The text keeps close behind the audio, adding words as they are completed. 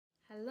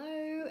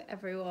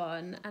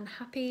everyone, and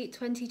happy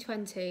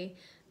 2020.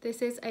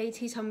 This is a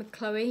tea time with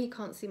Chloe. You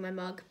can't see my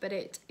mug, but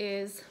it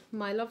is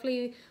my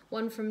lovely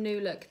one from New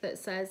Look that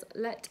says,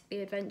 let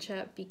the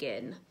adventure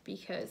begin,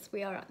 because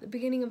we are at the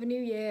beginning of a new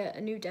year,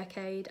 a new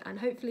decade, and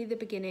hopefully the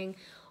beginning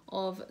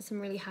of some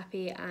really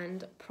happy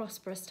and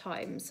prosperous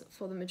times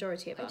for the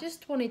majority of us. I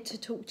just wanted to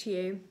talk to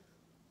you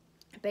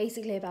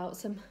basically about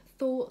some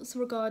thoughts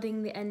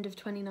regarding the end of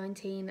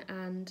 2019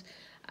 and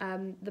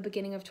the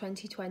beginning of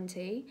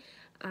 2020,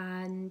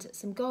 and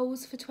some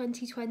goals for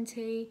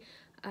 2020,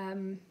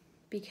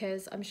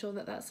 because I'm sure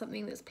that that's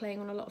something that's playing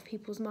on a lot of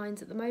people's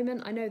minds at the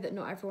moment. I know that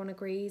not everyone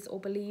agrees or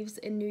believes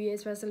in New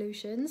Year's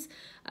resolutions,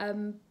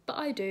 but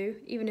I do,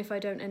 even if I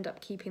don't end up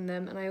keeping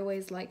them, and I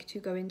always like to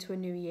go into a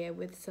new year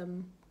with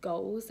some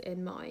goals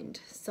in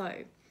mind. So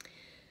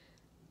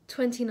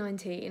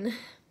 2019,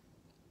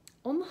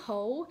 on the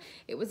whole,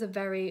 it was a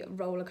very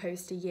roller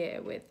coaster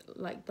year with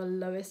like the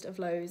lowest of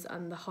lows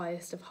and the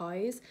highest of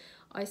highs.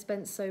 I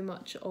spent so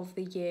much of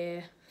the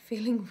year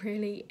feeling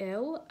really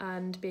ill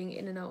and being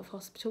in and out of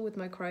hospital with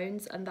my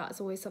Crohn's, and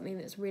that's always something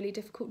that's really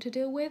difficult to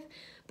deal with.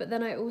 But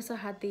then I also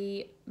had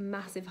the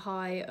massive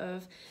high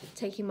of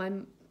taking my...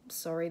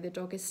 Sorry, the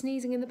dog is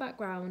sneezing in the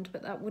background,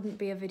 but that wouldn't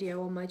be a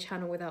video on my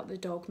channel without the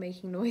dog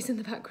making noise in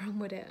the background,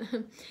 would it?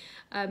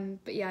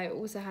 But yeah, I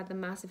also had the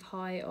massive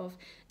high of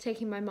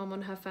taking my mum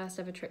on her first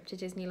ever trip to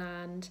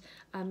Disneyland,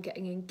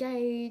 getting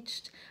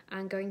engaged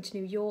and going to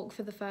New York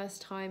for the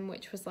first time,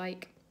 which was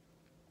like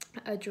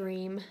a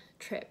dream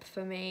trip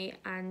for me,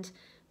 and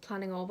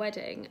planning our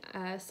wedding.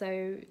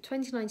 So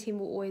 2019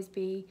 will always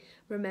be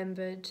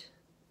remembered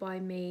by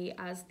me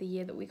as the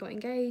year that we got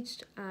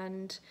engaged,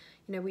 and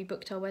you know, we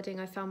booked our wedding,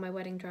 I found my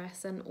wedding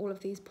dress, and all of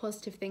these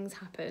positive things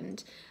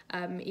happened,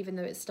 even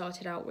though it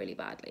started out really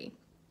badly.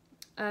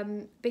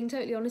 Being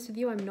totally honest with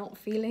you, I'm not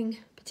feeling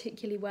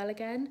particularly well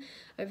again.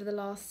 Over the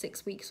last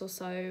 6 weeks or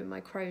so, my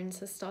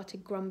Crohn's has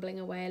started grumbling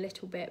away a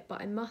little bit,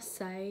 but I must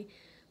say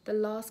the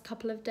last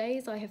couple of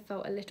days I have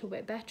felt a little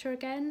bit better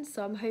again,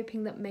 so I'm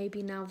hoping that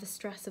maybe now the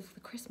stress of the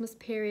Christmas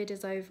period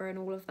is over and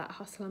all of that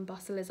hustle and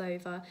bustle is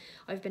over,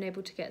 I've been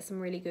able to get some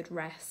really good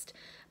rest.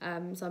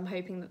 So I'm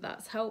hoping that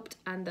that's helped,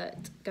 and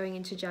that going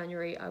into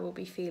January I will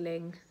be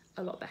feeling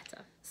a lot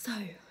better. So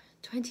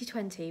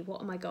 2020,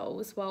 what are my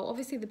goals? Well,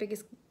 obviously the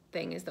biggest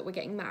thing is that we're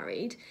getting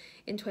married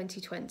in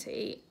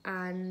 2020,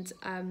 and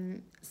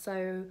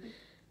so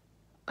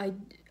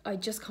I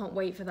just can't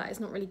wait for that. It's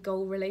not really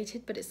goal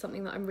related, but it's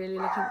something that I'm really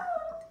looking...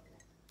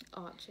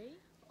 Archie?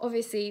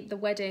 Obviously the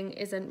wedding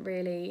isn't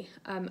really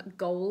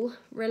goal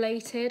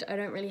related. I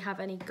don't really have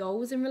any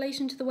goals in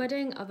relation to the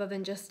wedding other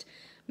than just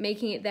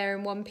making it there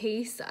in one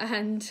piece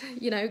and,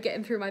 you know,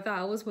 getting through my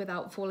vows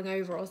without falling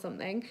over or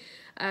something.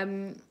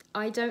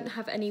 I don't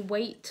have any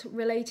weight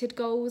related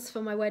goals for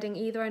my wedding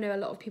either. I know a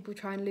lot of people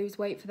try and lose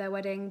weight for their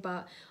wedding,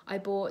 but I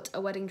bought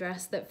a wedding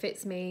dress that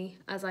fits me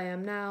as I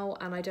am now,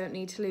 and I don't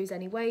need to lose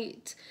any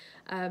weight.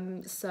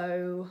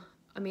 So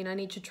I mean, I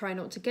need to try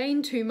not to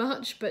gain too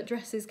much, but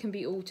dresses can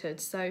be altered.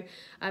 So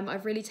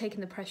I've really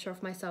taken the pressure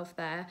off myself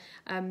there.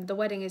 The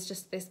wedding is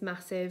just this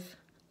massive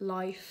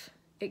life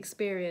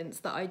experience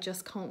that I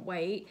just can't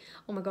wait.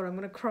 Oh my God, I'm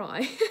gonna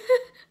cry.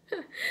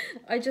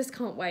 I just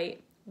can't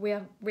wait. We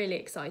are really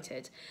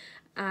excited.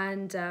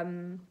 And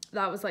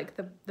that was like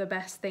the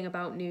best thing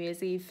about New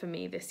Year's Eve for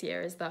me this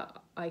year, is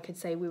that I could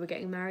say we were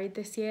getting married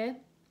this year.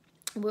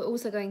 We're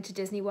also going to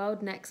Disney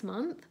World next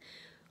month.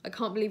 I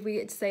can't believe we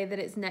get to say that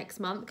it's next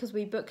month, because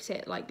we booked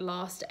it like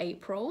last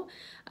April,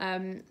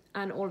 and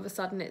all of a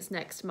sudden it's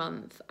next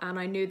month, and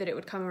I knew that it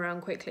would come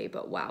around quickly,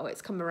 but wow,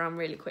 it's come around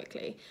really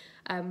quickly.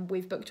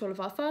 We've booked all of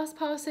our fast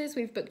passes,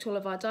 we've booked all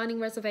of our dining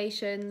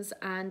reservations,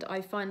 and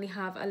I finally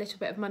have a little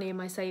bit of money in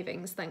my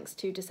savings thanks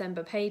to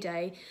December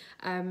payday,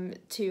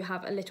 to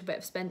have a little bit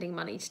of spending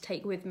money to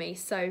take with me.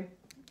 So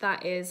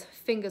that is,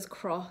 fingers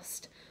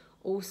crossed,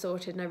 all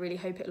sorted, and I really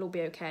hope it'll all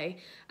be okay.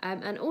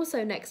 And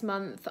also next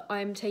month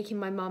I'm taking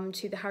my mum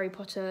to the Harry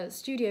Potter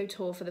studio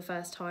tour for the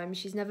first time.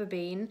 She's never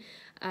been,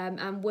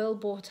 and Will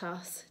bought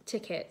us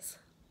tickets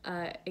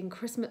in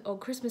Christmas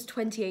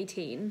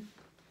 2018,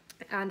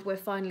 and we're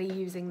finally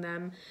using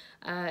them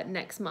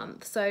next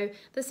month. So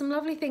there's some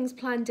lovely things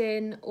planned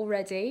in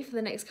already for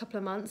the next couple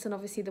of months, and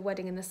obviously the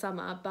wedding in the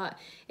summer. But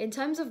in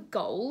terms of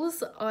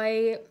goals,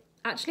 I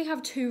actually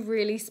have two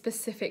really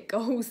specific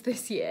goals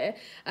this year,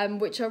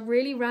 which are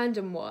really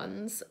random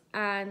ones,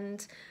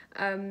 and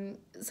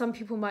some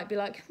people might be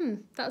like,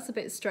 that's a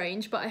bit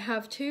strange, but I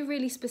have two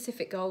really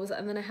specific goals,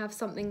 and then I have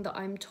something that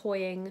I'm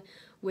toying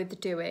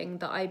with doing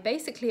that I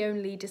basically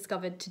only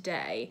discovered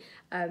today,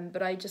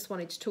 but I just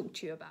wanted to talk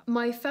to you about.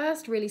 My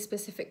first really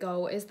specific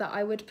goal is that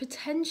I would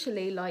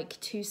potentially like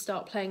to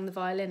start playing the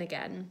violin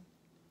again.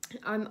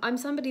 I'm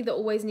somebody that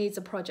always needs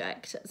a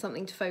project,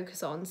 something to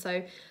focus on.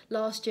 So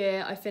last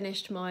year I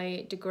finished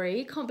my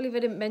degree. Can't believe I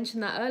didn't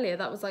mention that earlier.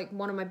 That was like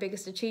one of my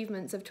biggest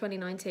achievements of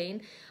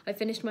 2019. I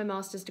finished my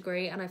master's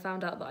degree and I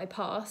found out that I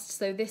passed.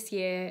 So this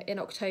year in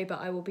October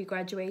I will be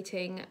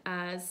graduating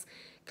as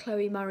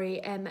Chloe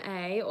Murray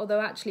MA, although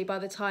actually by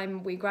the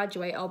time we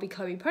graduate I'll be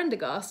Chloe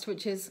Prendergast,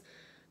 which is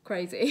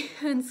crazy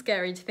and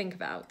scary to think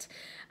about.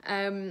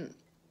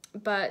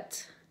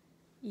 But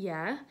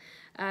yeah,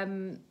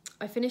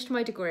 I finished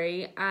my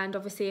degree, and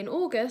obviously in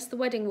August the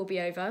wedding will be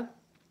over.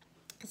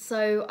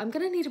 So I'm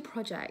going to need a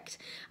project,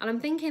 and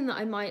I'm thinking that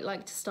I might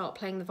like to start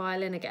playing the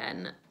violin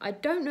again. I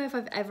don't know if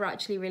I've ever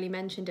actually really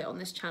mentioned it on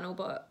this channel,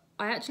 but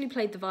I actually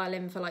played the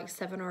violin for like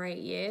 7 or 8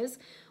 years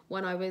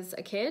when I was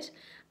a kid,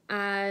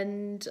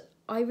 and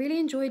I really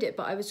enjoyed it,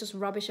 but I was just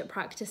rubbish at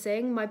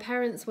practicing. My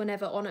parents were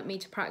never on at me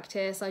to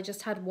practice. I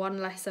just had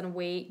 1 lesson a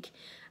week,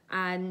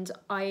 and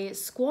I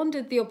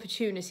squandered the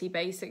opportunity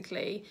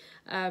basically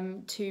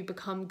to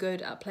become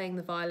good at playing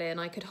the violin.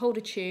 I could hold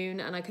a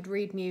tune and I could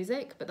read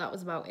music, but that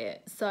was about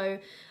it. So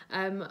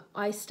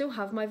I still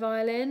have my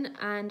violin,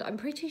 and I'm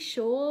pretty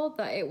sure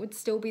that it would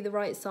still be the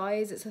right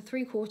size. It's a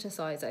 3/4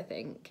 size, I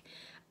think,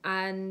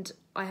 and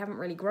I haven't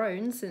really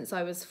grown since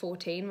I was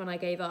 14 when I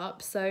gave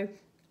up. So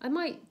I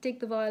might dig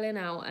the violin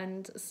out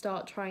and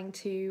start trying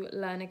to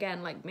learn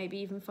again, like maybe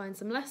even find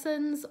some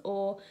lessons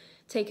or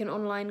take an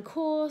online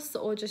course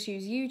or just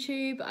use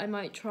YouTube. I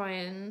might try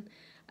and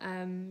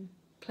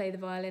play the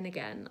violin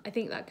again. I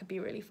think that could be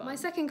really fun. My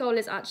second goal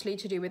is actually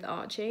to do with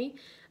Archie.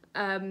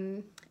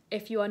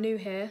 If you are new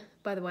here,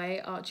 by the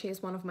way, Archie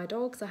is one of my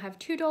dogs. I have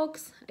 2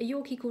 dogs, a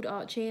Yorkie called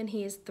Archie, and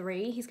he is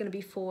 3. He's going to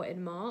be 4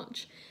 in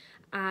March.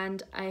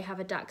 And I have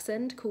a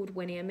Dachshund called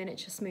Winnie, a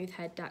miniature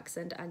smooth-haired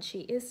Dachshund, and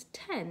she is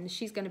 10.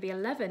 She's going to be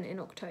 11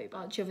 in October.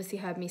 Archie obviously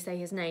heard me say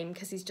his name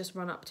because he's just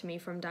run up to me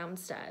from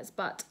downstairs,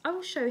 but I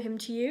will show him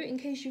to you in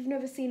case you've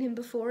never seen him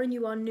before and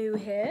you are new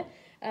here.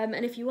 And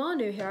if you are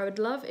new here, I would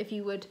love if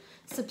you would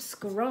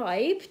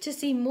subscribe to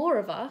see more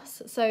of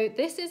us. So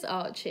this is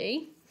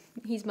Archie.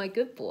 He's my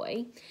good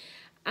boy.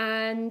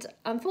 And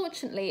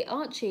unfortunately,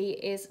 Archie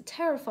is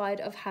terrified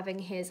of having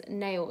his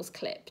nails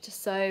clipped.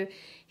 So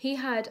he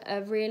had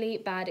a really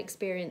bad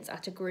experience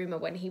at a groomer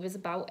when he was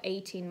about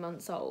 18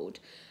 months old.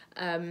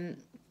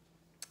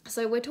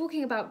 So we're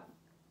talking about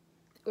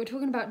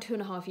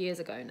 2.5 years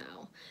ago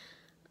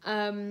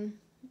now,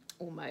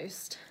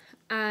 almost.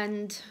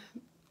 And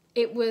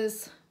it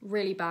was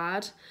really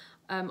bad.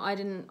 I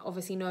didn't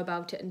obviously know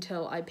about it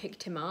until I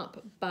picked him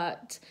up,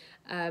 but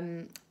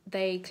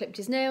they clipped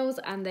his nails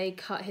and they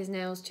cut his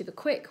nails to the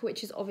quick,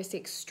 which is obviously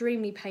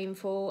extremely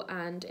painful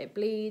and it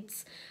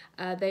bleeds.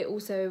 They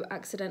also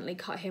accidentally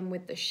cut him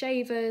with the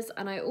shavers,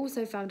 and I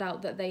also found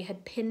out that they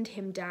had pinned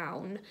him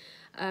down.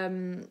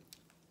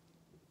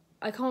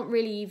 I can't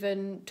really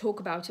even talk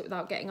about it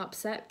without getting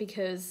upset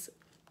because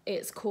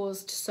it's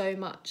caused so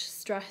much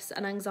stress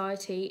and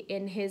anxiety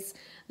in his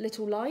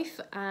little life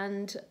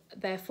and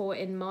therefore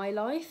in my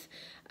life.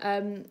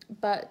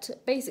 But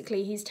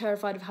basically he's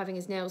terrified of having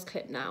his nails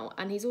clipped now,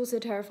 and he's also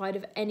terrified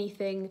of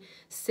anything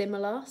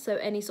similar, so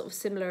any sort of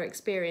similar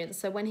experience.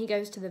 So when he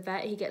goes to the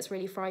vet, he gets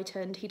really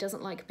frightened. He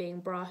doesn't like being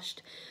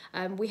brushed.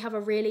 We have a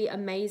really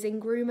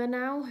amazing groomer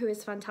now who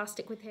is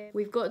fantastic with him.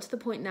 We've got to the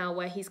point now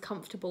where he's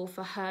comfortable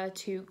for her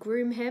to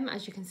groom him.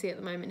 As you can see at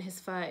the moment, his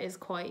fur is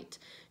quite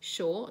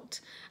short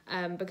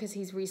because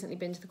he's recently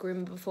been to the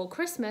groomer before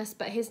Christmas,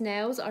 but his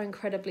nails are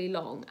incredibly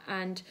long,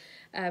 and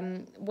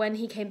when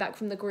he came back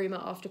from the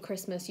groomer after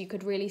Christmas, you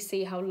could really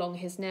see how long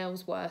his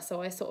nails were.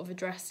 So I sort of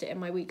addressed it in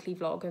my weekly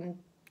vlog and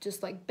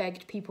just like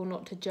begged people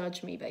not to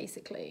judge me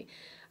basically,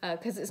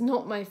 because it's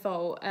not my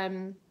fault.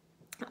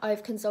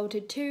 I've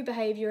consulted 2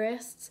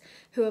 behaviourists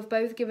who have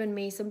both given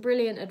me some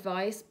brilliant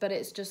advice, but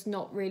it's just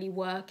not really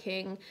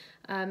working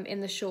in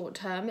the short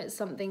term. It's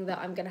something that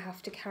I'm going to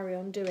have to carry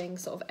on doing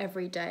sort of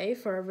every day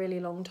for a really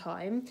long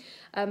time.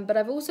 But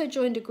I've also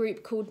joined a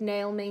group called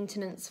Nail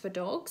Maintenance for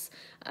Dogs,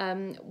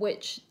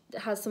 which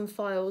has some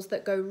files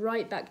that go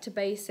right back to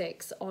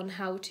basics on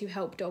how to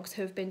help dogs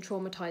who have been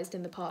traumatised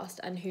in the past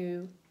and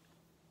who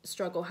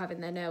struggle having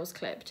their nails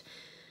clipped.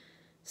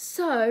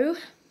 So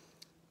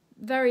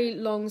very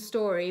long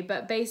story,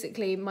 but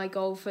basically my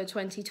goal for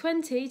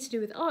 2020 to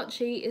do with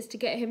Archie is to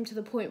get him to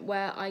the point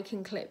where I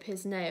can clip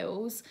his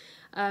nails,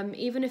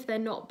 even if they're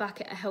not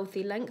back at a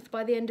healthy length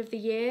by the end of the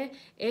year.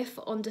 If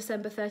on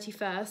December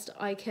 31st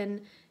I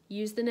can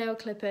use the nail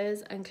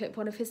clippers and clip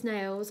one of his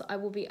nails, I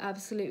will be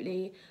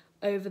absolutely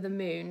over the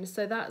moon.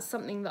 So that's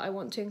something that I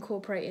want to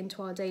incorporate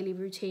into our daily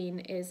routine,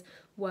 is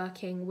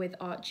working with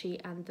Archie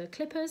and the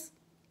clippers.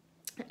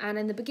 And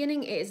in the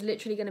beginning it is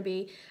literally going to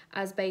be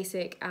as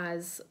basic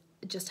as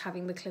just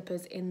having the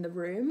clippers in the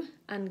room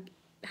and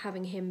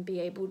having him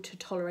be able to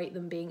tolerate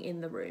them being in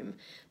the room,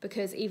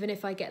 because even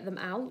if I get them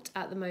out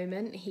at the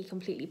moment, he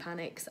completely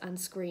panics and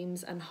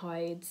screams and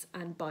hides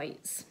and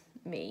bites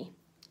me.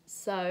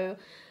 So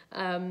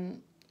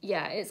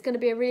yeah, it's going to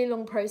be a really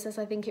long process.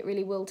 I think it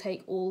really will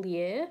take all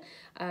year,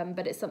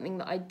 but it's something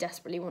that I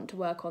desperately want to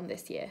work on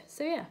this year.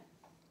 So yeah,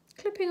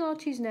 clipping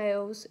Archie's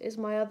nails is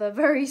my other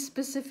very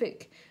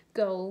specific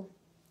goal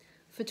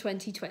for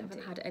 2020. I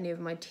haven't had any of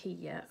my tea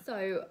yet.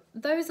 So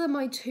those are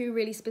my 2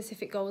 really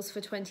specific goals for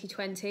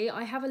 2020.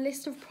 I have a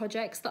list of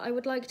projects that I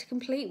would like to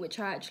complete, which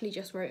I actually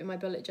just wrote in my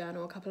bullet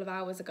journal a couple of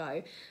hours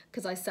ago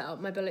because I set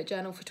up my bullet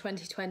journal for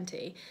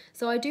 2020.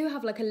 So I do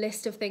have like a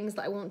list of things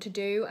that I want to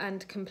do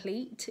and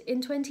complete in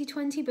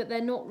 2020, but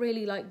they're not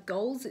really like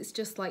goals. It's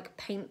just like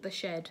paint the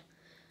shed,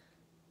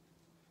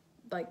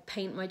 like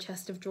paint my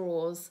chest of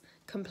drawers,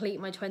 complete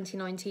my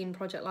 2019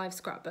 Project Live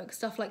scrapbook,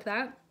 stuff like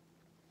that.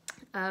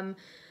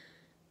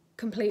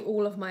 Complete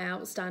all of my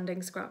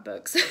outstanding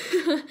scrapbooks.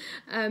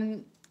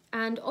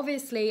 And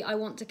obviously I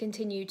want to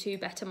continue to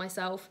better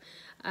myself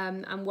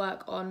and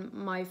work on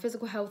my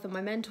physical health and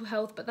my mental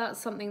health, but that's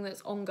something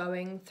that's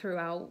ongoing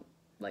throughout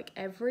like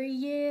every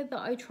year that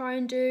I try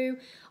and do.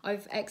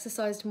 I've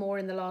exercised more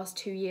in the last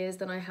 2 years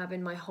than I have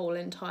in my whole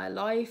entire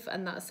life,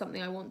 and that's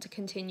something I want to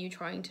continue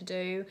trying to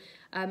do.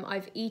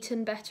 I've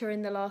eaten better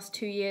in the last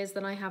 2 years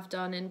than I have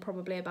done in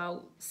probably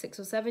about 6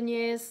 or 7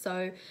 years,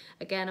 so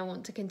again I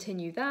want to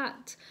continue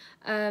that.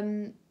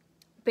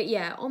 But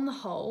yeah, on the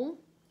whole,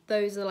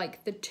 those are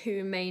like the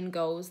 2 main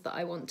goals that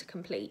I want to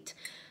complete.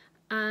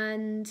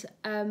 And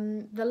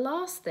the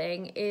last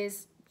thing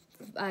is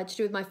to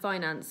do with my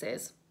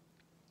finances.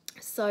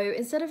 So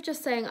instead of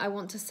just saying I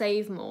want to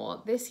save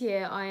more, this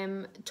year I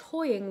am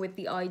toying with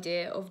the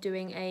idea of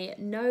doing a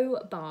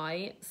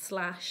no-buy/low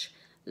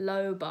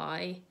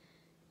buy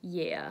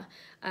year,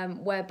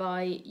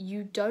 whereby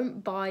you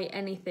don't buy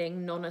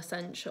anything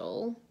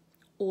non-essential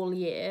all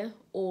year,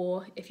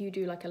 or if you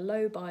do like a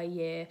low buy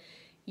year,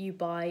 you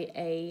buy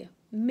a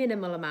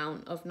minimal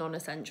amount of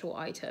non-essential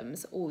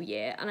items all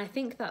year. And I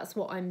think that's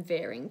what I'm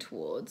veering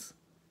towards.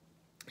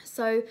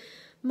 So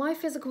my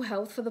physical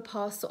health for the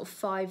past sort of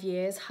 5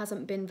 years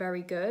hasn't been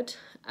very good.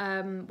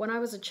 When I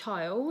was a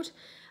child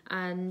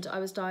and I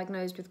was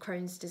diagnosed with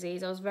Crohn's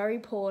disease, I was very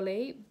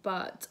poorly,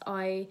 but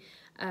I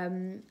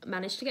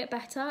managed to get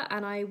better,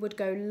 and I would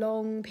go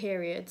long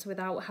periods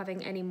without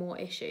having any more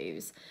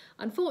issues.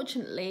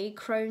 Unfortunately,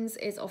 Crohn's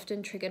is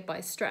often triggered by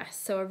stress,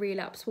 so a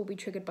relapse will be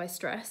triggered by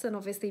stress, and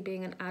obviously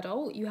being an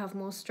adult, you have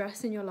more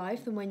stress in your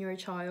life than when you're a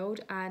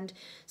child, and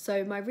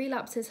so my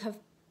relapses have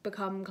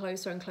become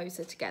closer and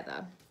closer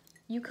together.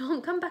 You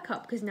can't come back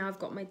up because now I've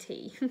got my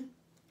tea.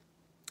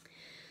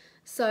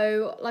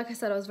 So, like I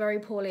said, I was very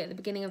poorly at the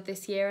beginning of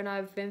this year, and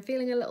I've been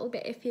feeling a little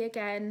bit iffy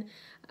again.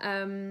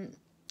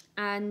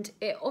 And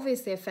it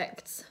obviously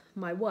affects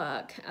my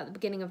work. At the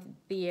beginning of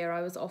the year,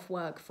 I was off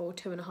work for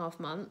 2.5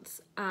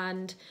 months,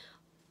 and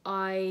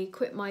I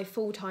quit my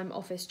full-time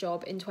office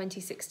job in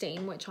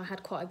 2016, which I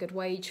had quite a good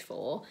wage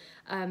for,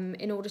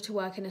 in order to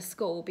work in a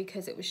school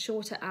because it was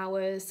shorter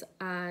hours,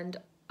 and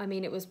I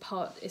mean, it's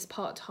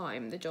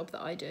part-time, the job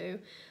that I do,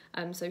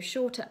 so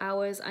shorter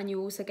hours, and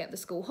you also get the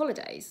school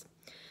holidays.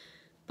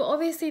 But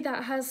obviously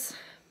that has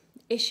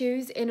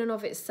issues in and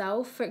of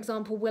itself. For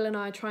example, Will and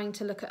I are trying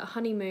to look at a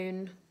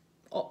honeymoon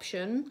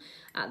option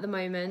at the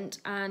moment,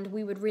 and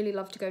we would really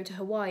love to go to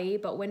Hawaii,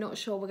 but we're not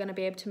sure we're going to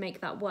be able to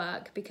make that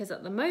work because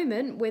at the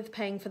moment, with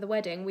paying for the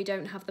wedding, we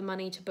don't have the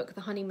money to book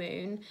the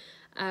honeymoon,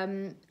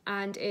 and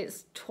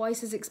it's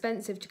twice as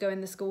expensive to go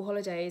in the school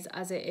holidays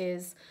as it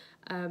is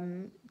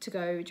to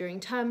go during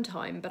term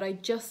time. But I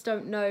just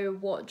don't know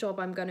what job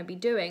I'm going to be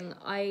doing.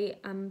 I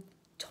am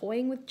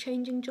toying with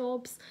changing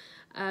jobs,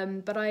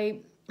 but I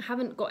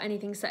haven't got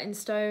anything set in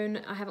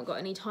stone. I haven't got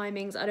any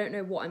timings. I don't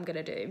know what I'm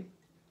going to do.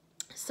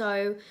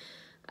 So,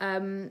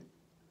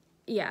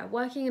 yeah,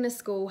 working in a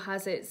school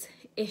has its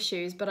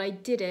issues, but I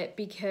did it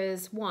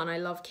because, one, I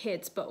love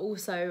kids, but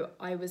also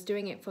I was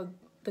doing it for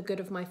the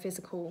good of my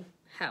physical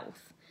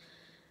health.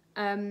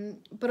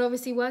 But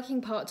obviously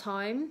working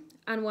part-time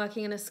and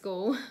working in a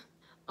school,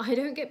 I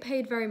don't get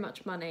paid very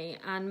much money,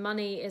 and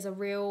money is a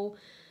real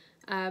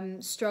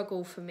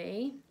struggle for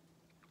me,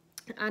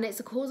 and it's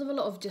a cause of a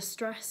lot of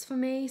distress for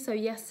me. So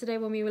yesterday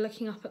when we were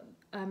looking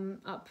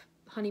up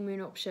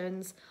honeymoon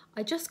options,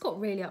 I just got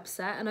really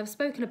upset, and I've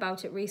spoken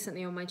about it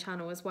recently on my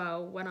channel as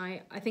well, when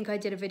I think I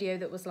did a video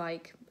that was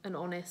like an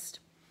honest,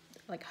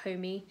 like,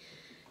 homey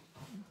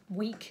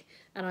week,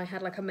 and I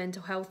had like a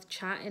mental health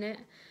chat in it,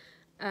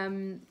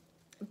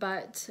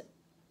 but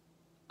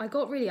I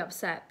got really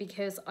upset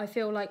because I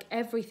feel like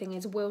everything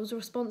is Will's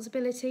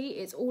responsibility.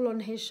 It's all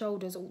on his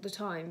shoulders all the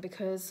time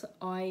because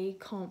I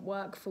can't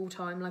work full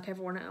time like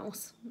everyone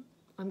else.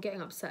 I'm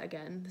getting upset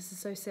again. This is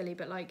so silly,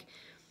 but like,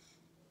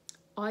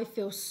 I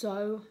feel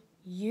so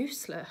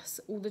useless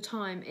all the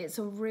time. It's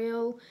a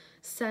real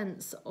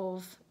sense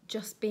of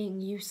just being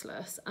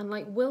useless, and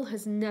like, Will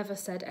has never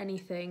said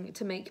anything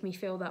to make me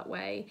feel that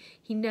way.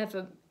 He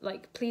never,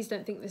 like, please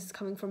don't think this is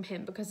coming from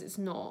him, because it's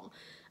not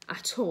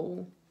at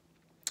all.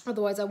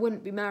 Otherwise I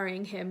wouldn't be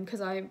marrying him, because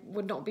I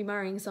would not be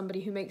marrying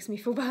somebody who makes me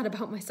feel bad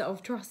about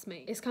myself, trust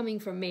me. It's coming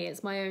from me.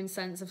 It's my own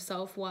sense of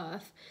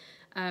self-worth,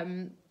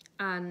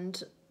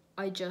 and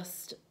I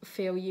just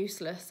feel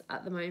useless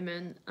at the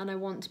moment, and I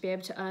want to be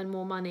able to earn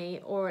more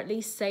money, or at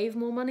least save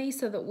more money,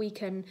 so that we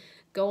can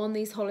go on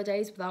these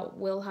holidays without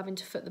Will having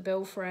to foot the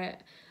bill for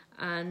it,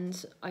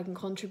 and I can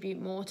contribute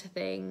more to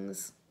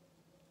things.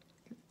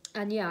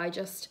 And yeah,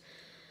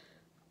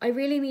 I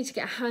really need to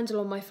get a handle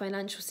on my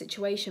financial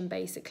situation,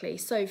 basically.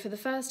 So for the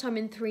first time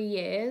in 3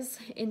 years,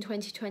 in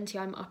 2020,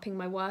 I'm upping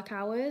my work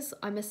hours.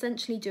 I'm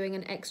essentially doing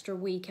an extra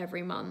week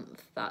every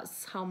month.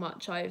 That's how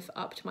much I've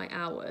upped my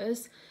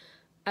hours.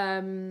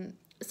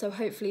 So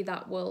hopefully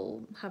that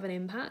will have an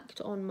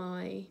impact on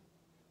my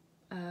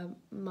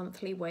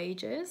monthly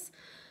wages,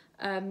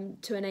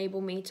 to enable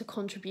me to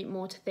contribute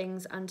more to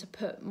things and to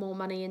put more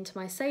money into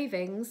my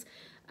savings.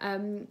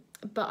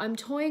 But I'm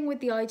toying with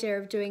the idea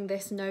of doing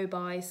this no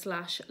buy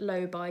 /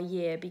 low buy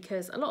year,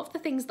 because a lot of the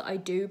things that I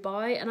do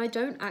buy, and I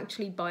don't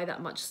actually buy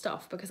that much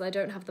stuff because I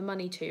don't have the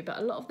money to, but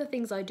a lot of the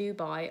things I do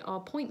buy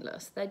are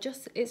pointless.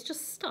 It's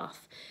just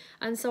stuff.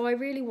 And so I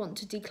really want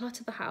to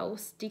declutter the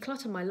house,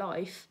 declutter my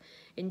life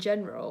in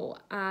general,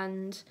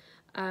 and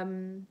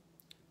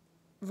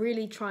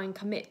really try and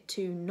commit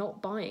to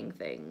not buying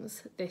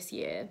things this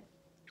year.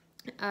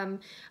 And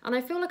I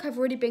feel like I've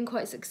already been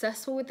quite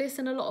successful with this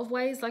in a lot of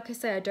ways. Like I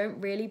say, I don't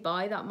really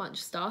buy that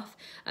much stuff.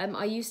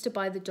 I used to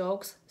buy the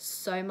dogs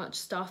so much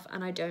stuff,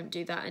 and I don't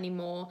do that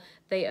anymore.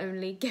 They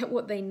only get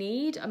what they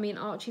need. I mean,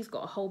 Archie's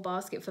got a whole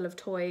basket full of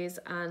toys,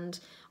 and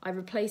I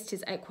replaced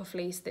his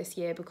Equifleece this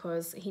year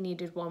because he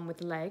needed one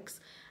with legs,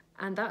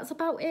 and that's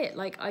about it.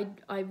 Like,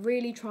 I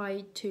really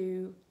try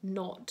to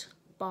not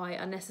buy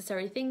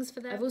unnecessary things for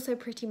them. I've also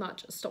pretty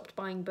much stopped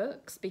buying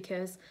books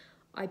because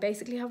I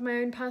basically have my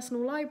own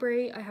personal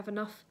library. I have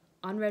enough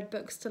unread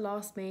books to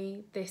last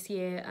me this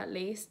year at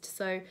least.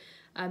 So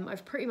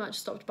I've pretty much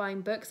stopped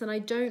buying books, and I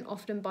don't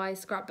often buy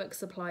scrapbook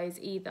supplies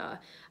either.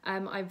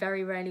 I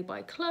very rarely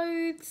buy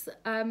clothes.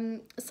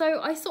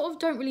 So I sort of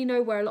don't really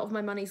know where a lot of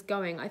my money's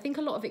going. I think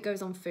a lot of it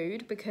goes on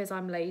food because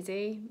I'm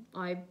lazy.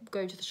 I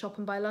go to the shop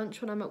and buy lunch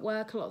when I'm at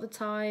work a lot of the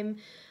time,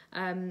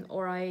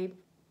 or I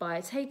buy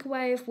a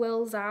takeaway if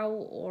Will's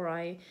out, or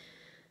I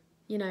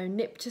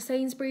nip to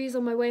Sainsbury's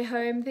on my way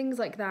home, things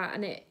like that,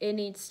 and it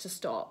needs to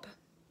stop.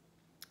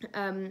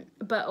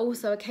 But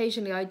also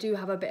occasionally I do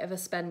have a bit of a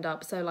spend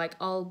up, so like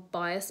I'll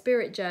buy a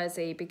Spirit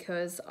jersey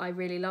because I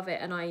really love it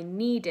and I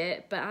need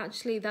it, but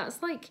actually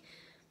that's like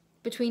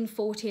between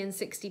 40 and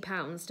 60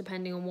 pounds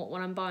depending on what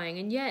one I'm buying,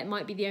 and yeah, it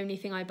might be the only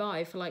thing I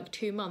buy for like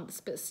 2 months,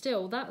 but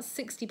still that's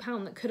 60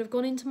 pound that could have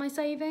gone into my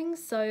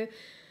savings. So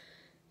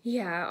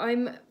yeah,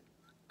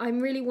 I'm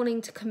really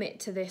wanting to commit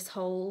to this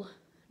whole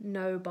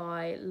no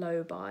buy,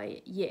 low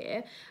buy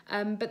year,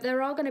 but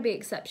there are going to be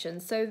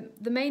exceptions. So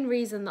the main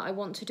reason that I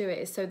want to do it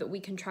is so that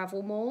we can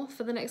travel more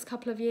for the next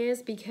couple of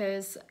years,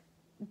 because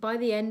by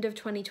the end of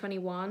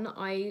 2021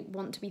 I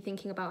want to be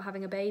thinking about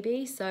having a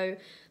baby. So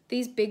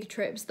these big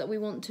trips that we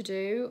want to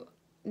do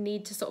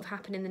need to sort of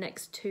happen in the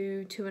next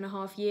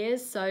 2.5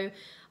 years. So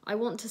I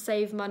want to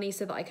save money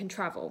so that I can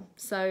travel.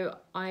 So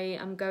I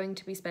am going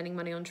to be spending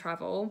money on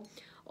travel,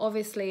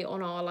 obviously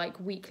on our like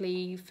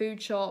weekly food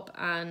shop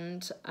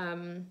and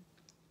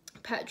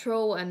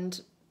petrol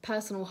and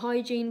personal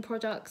hygiene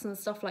products and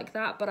stuff like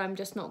that, but I'm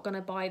just not going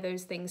to buy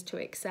those things to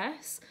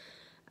excess.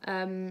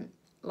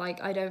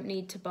 Like I don't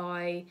need to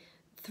buy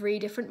 3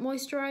 different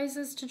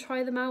moisturizers to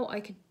try them out.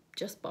 I could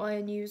just buy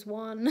and use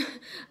one,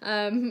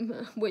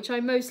 which I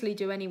mostly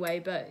do anyway,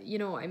 but you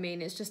know what I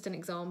mean, it's just an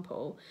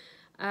example.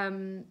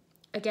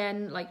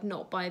 Again, like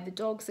not buy the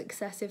dogs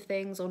excessive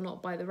things or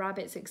not buy the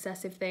rabbits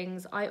excessive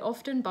things. I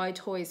often buy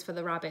toys for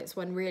the rabbits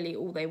when really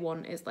all they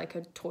want is like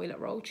a toilet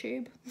roll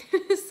tube.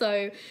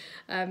 So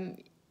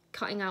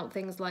cutting out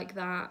things like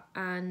that,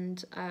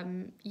 and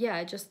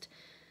yeah, just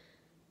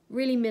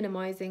really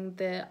minimizing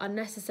the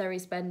unnecessary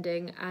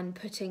spending and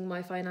putting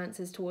my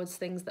finances towards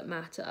things that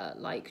matter,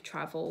 like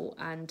travel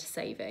and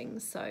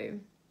savings. So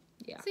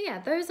yeah,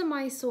 those are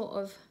my sort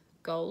of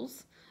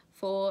goals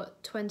for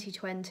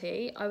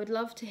 2020. I would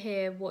love to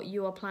hear what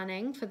you are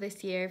planning for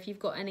this year, if you've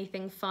got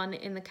anything fun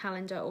in the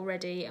calendar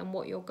already and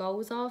what your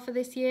goals are for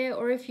this year,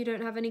 or if you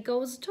don't have any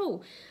goals at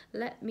all,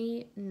 let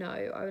me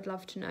know. I would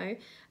love to know.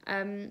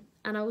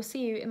 And I will see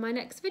you in my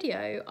next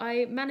video.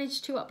 I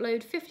managed to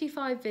upload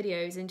 55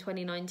 videos in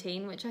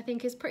 2019, which I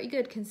think is pretty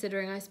good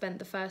considering I spent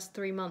the first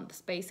 3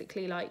 months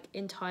basically like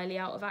entirely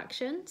out of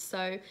action.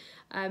 So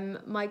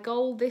my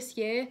goal this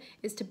year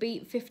is to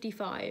beat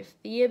 55.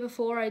 The year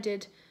before I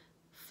did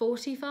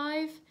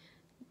 45,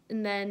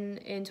 and then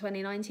in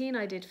 2019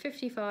 I did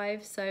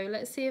 55, so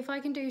let's see if I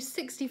can do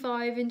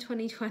 65 in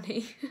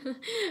 2020.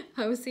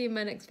 I will see you in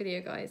my next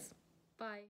video, guys.